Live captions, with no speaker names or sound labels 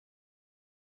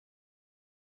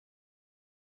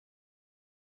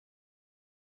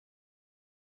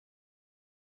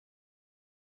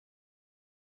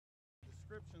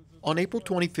On April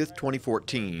 25,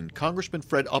 2014, Congressman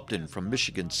Fred Upton from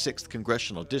Michigan's 6th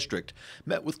Congressional District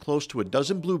met with close to a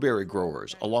dozen blueberry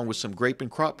growers, along with some grape and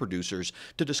crop producers,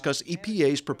 to discuss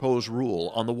EPA's proposed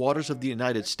rule on the waters of the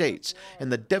United States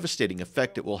and the devastating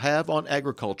effect it will have on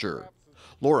agriculture.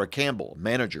 Laura Campbell,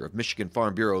 manager of Michigan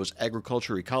Farm Bureau's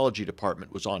Agriculture Ecology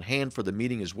Department, was on hand for the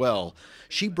meeting as well.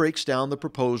 She breaks down the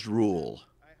proposed rule.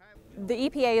 The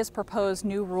EPA has proposed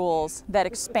new rules that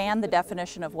expand the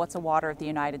definition of what's a water of the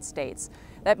United States.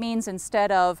 That means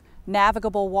instead of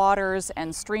navigable waters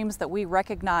and streams that we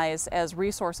recognize as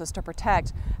resources to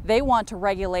protect, they want to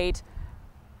regulate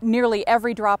nearly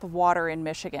every drop of water in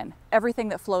Michigan. Everything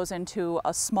that flows into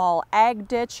a small ag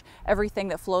ditch, everything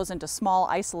that flows into small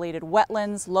isolated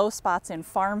wetlands, low spots in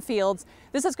farm fields.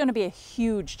 This is going to be a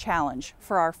huge challenge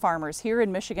for our farmers here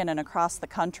in Michigan and across the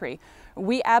country.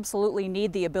 We absolutely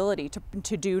need the ability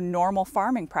to do normal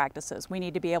farming practices. We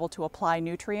need to be able to apply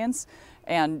nutrients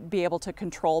and be able to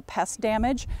control pest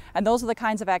damage. And those are the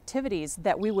kinds of activities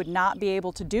that we would not be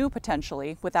able to do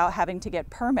potentially without having to get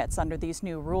permits under these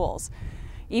new rules.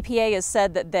 EPA has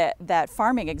said that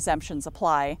farming exemptions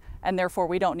apply, and therefore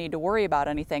we don't need to worry about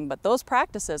anything, but those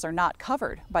practices are not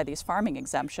covered by these farming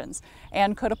exemptions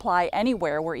and could apply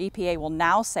anywhere where EPA will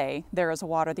now say there is a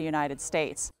water of the United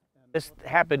States. This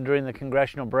happened during the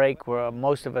congressional break where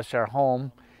most of us are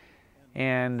home,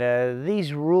 and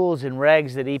these rules and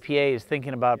regs that EPA is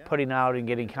thinking about putting out and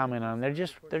getting comment on, they're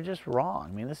just wrong.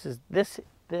 I mean, this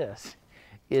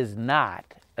is not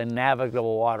a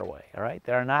navigable waterway, all right?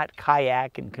 There are not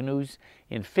kayak and canoes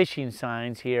and fishing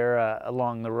signs here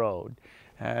along the road.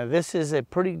 This is a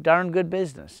pretty darn good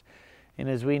business. And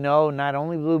as we know, not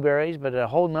only blueberries, but a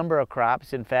whole number of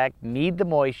crops, in fact, need the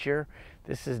moisture.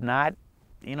 This is not,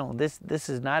 this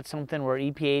is not something where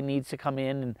EPA needs to come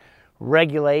in and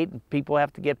regulate, and people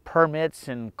have to get permits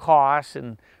and costs,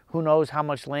 and who knows how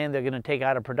much land they're going to take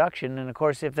out of production. And of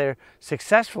course, if they're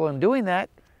successful in doing that,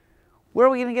 where are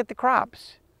we going to get the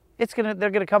crops? They're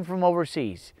going to come from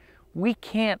overseas. We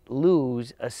can't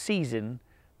lose a season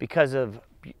because of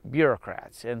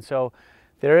bureaucrats. And so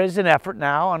there is an effort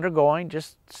now undergoing,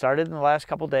 just started in the last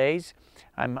couple days.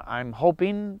 I'm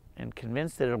hoping and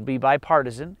convinced that it'll be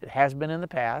bipartisan. It has been in the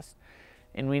past.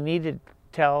 And we need to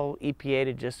tell EPA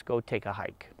to just go take a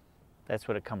hike. That's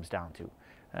what it comes down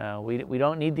to. We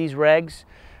don't need these regs.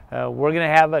 We're going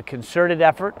to have a concerted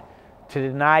effort to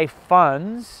deny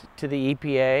funds to the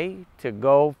EPA to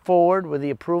go forward with the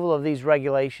approval of these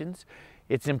regulations.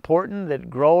 It's important that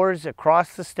growers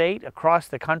across the state, across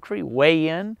the country, weigh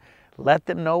in, let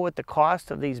them know what the cost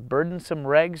of these burdensome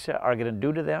regs are going to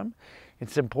do to them.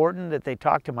 It's important that they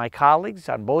talk to my colleagues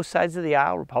on both sides of the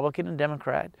aisle, Republican and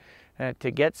Democrat, to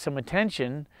get some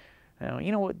attention.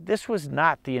 This was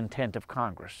not the intent of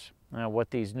Congress,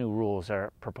 what these new rules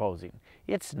are proposing.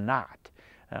 It's not.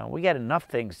 We got enough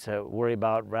things to worry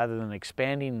about rather than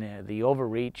expanding the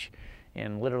overreach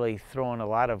and literally throwing a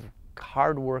lot of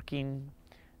hard-working,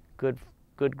 good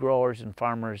growers and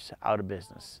farmers out of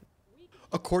business.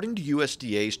 According to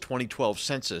USDA's 2012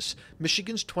 census,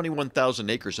 Michigan's 21,000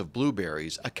 acres of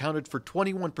blueberries accounted for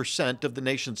 21% of the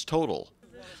nation's total.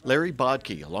 Larry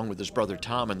Bodke, along with his brother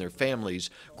Tom and their families,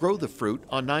 grow the fruit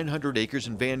on 900 acres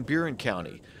in Van Buren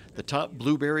County, the top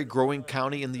blueberry growing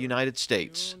county in the United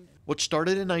States. What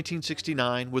started in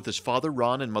 1969 with his father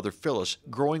Ron and mother Phyllis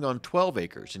growing on 12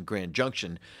 acres in Grand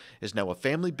Junction is now a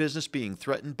family business being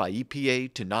threatened by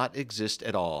EPA to not exist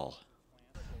at all.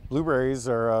 Blueberries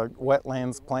are a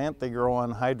wetlands plant. They grow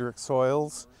on hydric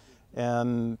soils,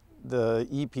 and the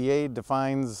EPA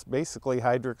defines basically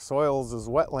hydric soils as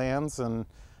wetlands, and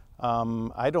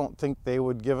I don't think they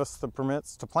would give us the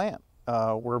permits to plant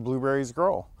where blueberries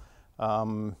grow.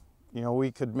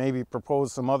 We could maybe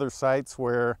propose some other sites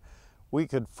where we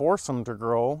could force them to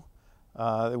grow.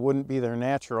 It wouldn't be their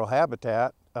natural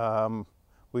habitat.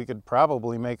 We could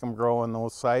probably make them grow in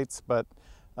those sites, but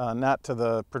not to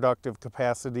the productive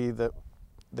capacity that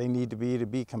they need to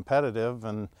be competitive.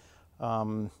 And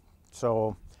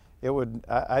so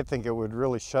I think it would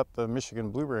really shut the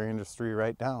Michigan blueberry industry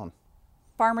right down.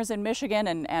 Farmers in Michigan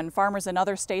and farmers in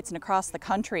other states and across the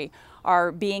country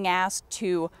are being asked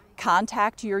to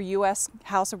contact your U.S.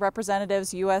 House of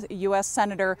Representatives, U.S.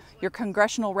 Senator, your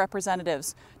congressional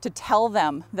representatives to tell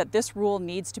them that this rule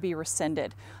needs to be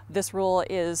rescinded. This rule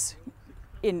is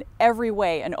in every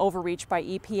way an overreach by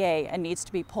EPA and needs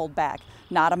to be pulled back,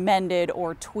 not amended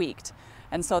or tweaked.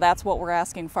 And so that's what we're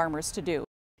asking farmers to do.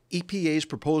 EPA's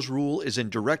proposed rule is in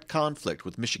direct conflict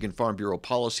with Michigan Farm Bureau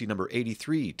Policy Number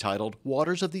 83, titled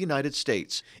Waters of the United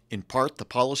States. In part, the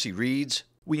policy reads,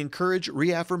 We encourage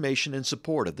reaffirmation and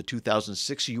support of the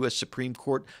 2006 U.S. Supreme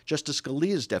Court Justice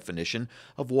Scalia's definition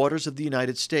of waters of the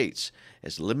United States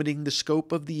as limiting the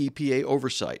scope of the EPA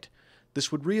oversight.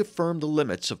 This would reaffirm the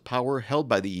limits of power held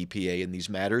by the EPA in these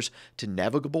matters to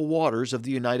navigable waters of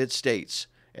the United States.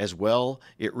 As well,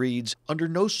 it reads, under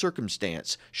no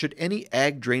circumstance should any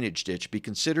ag drainage ditch be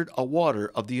considered a water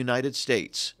of the United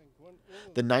States.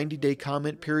 The 90-day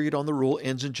comment period on the rule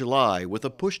ends in July, with a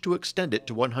push to extend it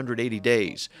to 180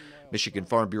 days. Michigan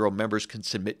Farm Bureau members can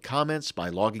submit comments by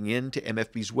logging in to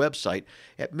MFB's website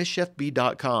at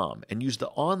mishfb.com and use the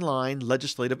online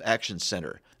Legislative Action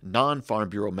Center. Non-Farm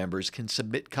Bureau members can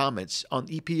submit comments on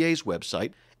EPA's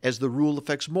website, as the rule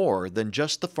affects more than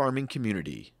just the farming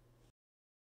community.